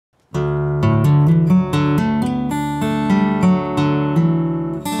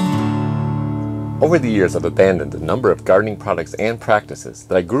Over the years, I've abandoned a number of gardening products and practices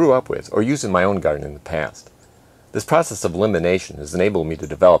that I grew up with or used in my own garden in the past. This process of elimination has enabled me to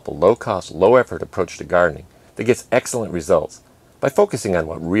develop a low-cost, low-effort approach to gardening that gets excellent results by focusing on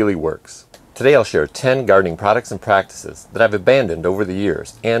what really works. Today I'll share 10 gardening products and practices that I've abandoned over the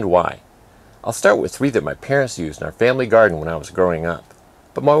years and why. I'll start with 3 that my parents used in our family garden when I was growing up,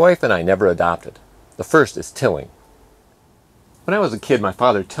 but my wife and I never adopted. The first is tilling. When I was a kid, my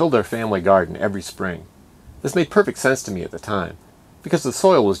father tilled our family garden every spring. This made perfect sense to me at the time, because the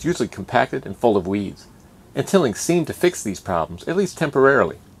soil was usually compacted and full of weeds, and tilling seemed to fix these problems, at least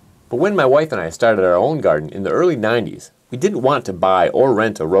temporarily. But when my wife and I started our own garden in the early 90s, we didn't want to buy or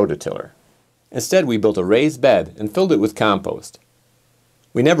rent a rototiller. Instead, we built a raised bed and filled it with compost.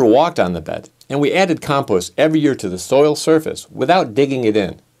 We never walked on the bed, and we added compost every year to the soil surface without digging it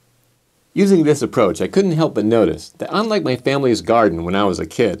in. Using this approach, I couldn't help but notice that unlike my family's garden when I was a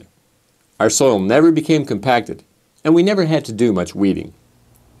kid, our soil never became compacted, and we never had to do much weeding.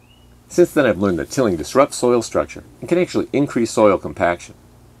 Since then, I've learned that tilling disrupts soil structure and can actually increase soil compaction.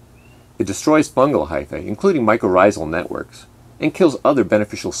 It destroys fungal hyphae, including mycorrhizal networks, and kills other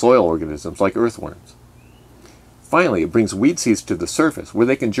beneficial soil organisms like earthworms. Finally, it brings weed seeds to the surface where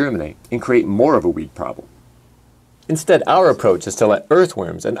they can germinate and create more of a weed problem. Instead, our approach is to let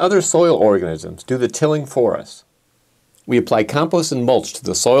earthworms and other soil organisms do the tilling for us. We apply compost and mulch to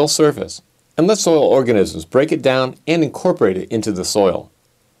the soil surface and let soil organisms break it down and incorporate it into the soil.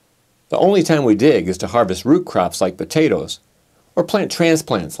 The only time we dig is to harvest root crops like potatoes or plant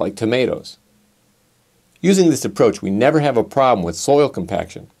transplants like tomatoes. Using this approach, we never have a problem with soil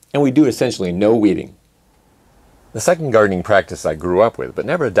compaction, and we do essentially no weeding. The second gardening practice I grew up with but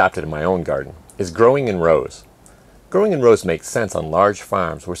never adopted in my own garden is growing in rows. Growing in rows makes sense on large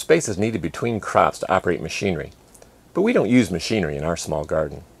farms where space is needed between crops to operate machinery, but we don't use machinery in our small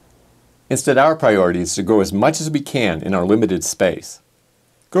garden. Instead, our priority is to grow as much as we can in our limited space.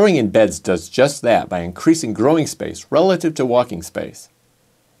 Growing in beds does just that by increasing growing space relative to walking space.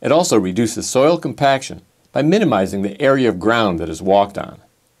 It also reduces soil compaction by minimizing the area of ground that is walked on.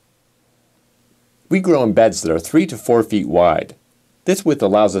 We grow in beds that are 3 to 4 feet wide. This width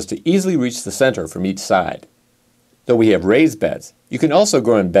allows us to easily reach the center from each side. Though we have raised beds, you can also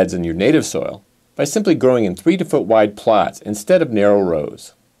grow in beds in your native soil by simply growing in 3 to foot wide plots instead of narrow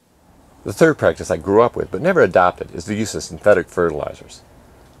rows. The third practice I grew up with but never adopted is the use of synthetic fertilizers.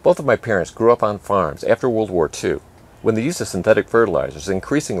 Both of my parents grew up on farms after World War II, when the use of synthetic fertilizers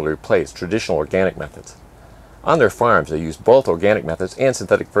increasingly replaced traditional organic methods. On their farms, they used both organic methods and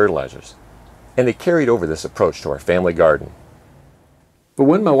synthetic fertilizers, and they carried over this approach to our family garden. But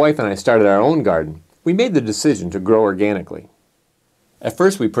when my wife and I started our own garden, we made the decision to grow organically. At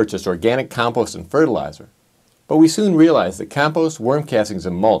first, we purchased organic compost and fertilizer, but we soon realized that compost, worm castings,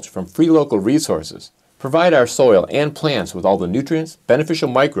 and mulch from free local resources provide our soil and plants with all the nutrients, beneficial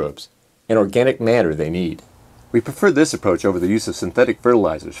microbes, and organic matter they need. We prefer this approach over the use of synthetic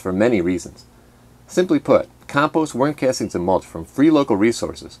fertilizers for many reasons. Simply put, compost, worm castings, and mulch from free local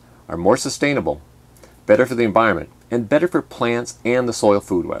resources are more sustainable, better for the environment, and better for plants and the soil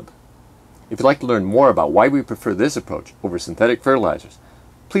food web. If you'd like to learn more about why we prefer this approach over synthetic fertilizers,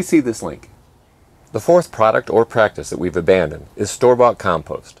 please see this link. The fourth product or practice that we've abandoned is store-bought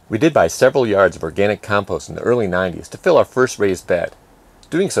compost. We did buy several yards of organic compost in the early 90s to fill our first raised bed.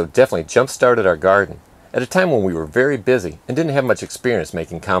 Doing so definitely jump-started our garden at a time when we were very busy and didn't have much experience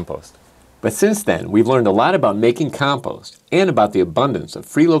making compost. But since then, we've learned a lot about making compost and about the abundance of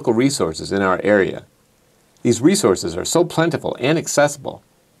free local resources in our area. These resources are so plentiful and accessible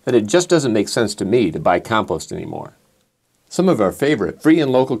that it just doesn't make sense to me to buy compost anymore. Some of our favorite free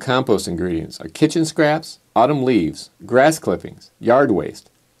and local compost ingredients are kitchen scraps, autumn leaves, grass clippings, yard waste,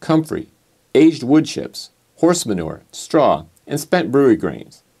 comfrey, aged wood chips, horse manure, straw, and spent brewery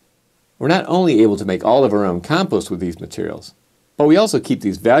grains. We're not only able to make all of our own compost with these materials, but we also keep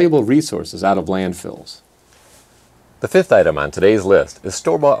these valuable resources out of landfills. The fifth item on today's list is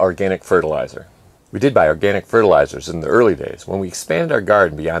store-bought organic fertilizer. We did buy organic fertilizers in the early days when we expanded our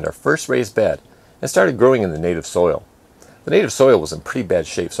garden beyond our first raised bed and started growing in the native soil. The native soil was in pretty bad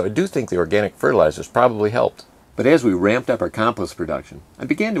shape, so I do think the organic fertilizers probably helped. But as we ramped up our compost production, I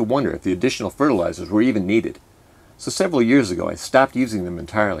began to wonder if the additional fertilizers were even needed. So several years ago I stopped using them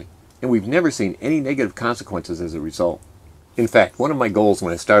entirely, and we've never seen any negative consequences as a result. In fact, one of my goals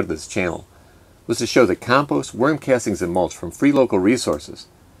when I started this channel was to show that compost, worm castings, and mulch from free local resources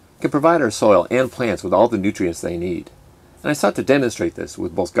can provide our soil and plants with all the nutrients they need. And I sought to demonstrate this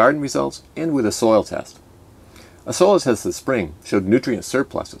with both garden results and with a soil test. A soil test this spring showed nutrient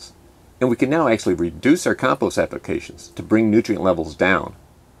surpluses, and we can now actually reduce our compost applications to bring nutrient levels down.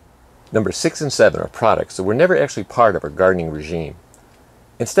 Number 6 and 7 are products that were never actually part of our gardening regime.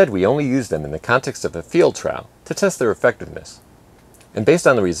 Instead, we only use them in the context of a field trial to test their effectiveness. And based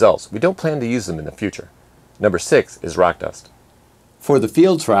on the results, we don't plan to use them in the future. Number 6 is rock dust. For the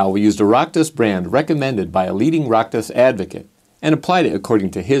field trial, we used a rock dust brand recommended by a leading rock dust advocate and applied it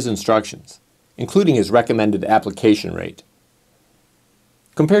according to his instructions, including his recommended application rate.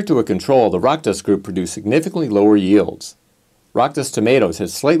 Compared to a control, the rock dust group produced significantly lower yields. Rock dust tomatoes had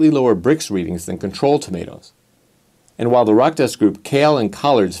slightly lower Brix readings than control tomatoes. And while the rock dust group kale and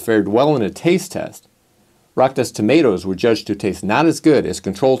collards fared well in a taste test, rock dust tomatoes were judged to taste not as good as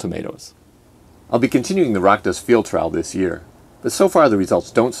control tomatoes. I'll be continuing the rock dust field trial this year, but so far the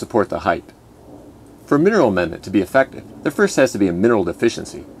results don't support the hype. For a mineral amendment to be effective, there first has to be a mineral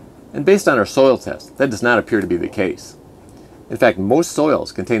deficiency, and based on our soil test, that does not appear to be the case. In fact, most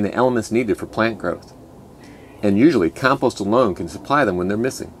soils contain the elements needed for plant growth, and usually compost alone can supply them when they're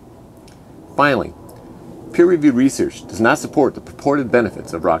missing. Finally, peer-reviewed research does not support the purported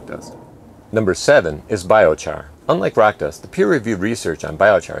benefits of rock dust. Number 7 is biochar. Unlike rock dust, the peer-reviewed research on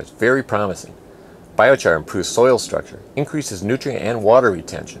biochar is very promising. Biochar improves soil structure, increases nutrient and water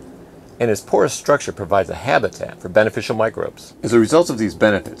retention, and its porous structure provides a habitat for beneficial microbes. As a result of these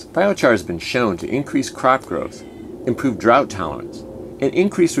benefits, biochar has been shown to increase crop growth, improve drought tolerance, and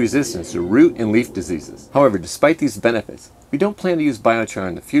increase resistance to root and leaf diseases. However, despite these benefits, we don't plan to use biochar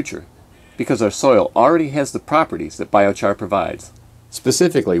in the future because our soil already has the properties that biochar provides.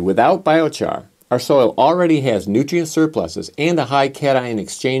 Specifically, without biochar, our soil already has nutrient surpluses and a high cation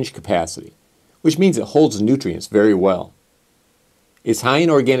exchange capacity, which means it holds nutrients very well. It's high in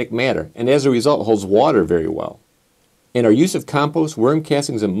organic matter and as a result holds water very well. And our use of compost, worm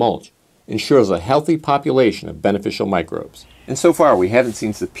castings, and mulch ensures a healthy population of beneficial microbes. And so far we haven't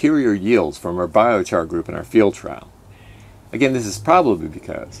seen superior yields from our biochar group in our field trial. Again, this is probably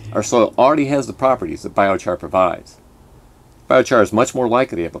because our soil already has the properties that biochar provides. Biochar is much more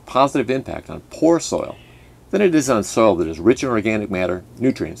likely to have a positive impact on poor soil than it is on soil that is rich in organic matter,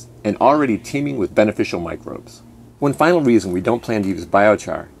 nutrients, and already teeming with beneficial microbes. One final reason we don't plan to use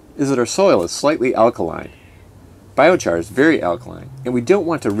biochar is that our soil is slightly alkaline. Biochar is very alkaline, and we don't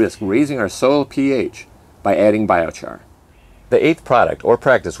want to risk raising our soil pH by adding biochar. The 8th product or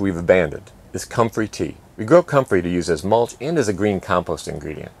practice we've abandoned is Comfrey Tea. We grow comfrey to use as mulch and as a green compost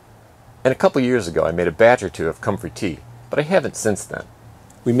ingredient. And a couple years ago I made a batch or two of Comfrey Tea, but I haven't since then.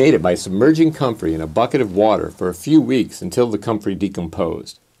 We made it by submerging comfrey in a bucket of water for a few weeks until the comfrey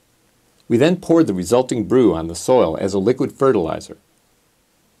decomposed. We then poured the resulting brew on the soil as a liquid fertilizer.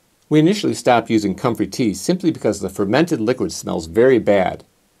 We initially stopped using Comfrey Tea simply because the fermented liquid smells very bad,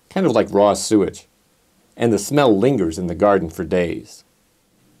 kind of like raw sewage, and the smell lingers in the garden for days.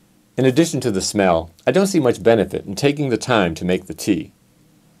 In addition to the smell, I don't see much benefit in taking the time to make the tea.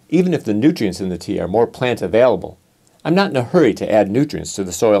 Even if the nutrients in the tea are more plant available, I'm not in a hurry to add nutrients to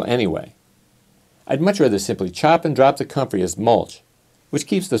the soil anyway. I'd much rather simply chop and drop the comfrey as mulch, which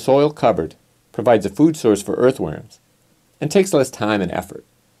keeps the soil covered, provides a food source for earthworms, and takes less time and effort.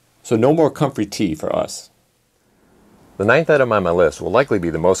 So no more Comfrey Tea for us. The 9th item on my list will likely be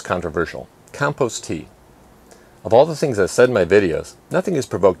the most controversial, Compost Tea. Of all the things I've said in my videos, nothing has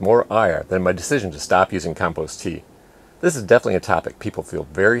provoked more ire than my decision to stop using compost tea. This is definitely a topic people feel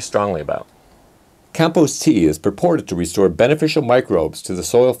very strongly about. Compost tea is purported to restore beneficial microbes to the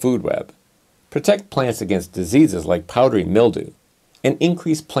soil food web, protect plants against diseases like powdery mildew, and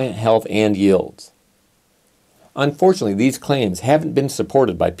increase plant health and yields. Unfortunately, these claims haven't been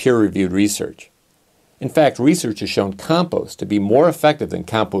supported by peer-reviewed research. In fact, research has shown compost to be more effective than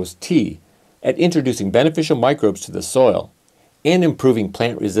compost tea at introducing beneficial microbes to the soil and improving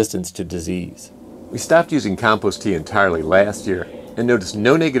plant resistance to disease. We stopped using compost tea entirely last year and noticed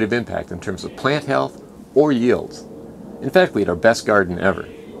no negative impact in terms of plant health or yields. In fact, we had our best garden ever.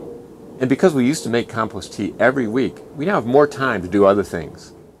 And because we used to make compost tea every week, we now have more time to do other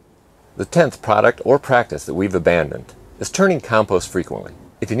things. The 10th product or practice that we've abandoned is turning compost frequently.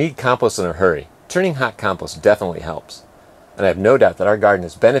 If you need compost in a hurry, turning hot compost definitely helps. And I have no doubt that our garden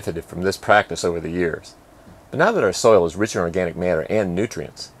has benefited from this practice over the years. But now that our soil is rich in organic matter and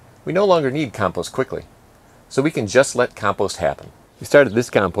nutrients, we no longer need compost quickly. So we can just let compost happen. We started this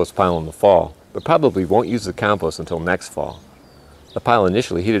compost pile in the fall, but probably won't use the compost until next fall. The pile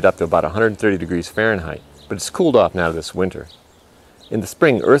initially heated up to about 130 degrees Fahrenheit, but it's cooled off now this winter. In the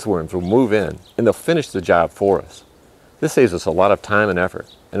spring, earthworms will move in, and they'll finish the job for us. This saves us a lot of time and effort,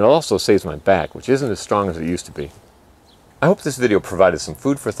 and it also saves my back, which isn't as strong as it used to be. I hope this video provided some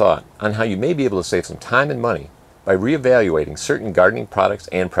food for thought on how you may be able to save some time and money by reevaluating certain gardening products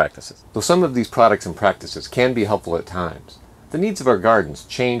and practices. Though some of these products and practices can be helpful at times, The needs of our gardens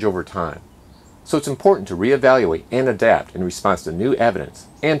change over time, so it's important to reevaluate and adapt in response to new evidence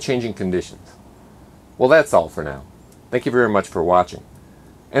and changing conditions. Well, that's all for now. Thank you very much for watching.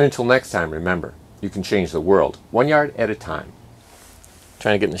 And until next time, remember, you can change the world 1 yard at a time.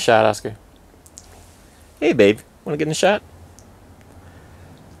 Trying to get in the shot, Oscar? Hey, babe. Want to get in the shot?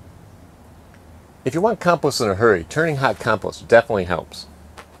 If you want compost in a hurry, turning hot compost definitely helps.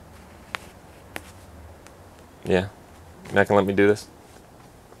 Yeah? You're not going to let me do this?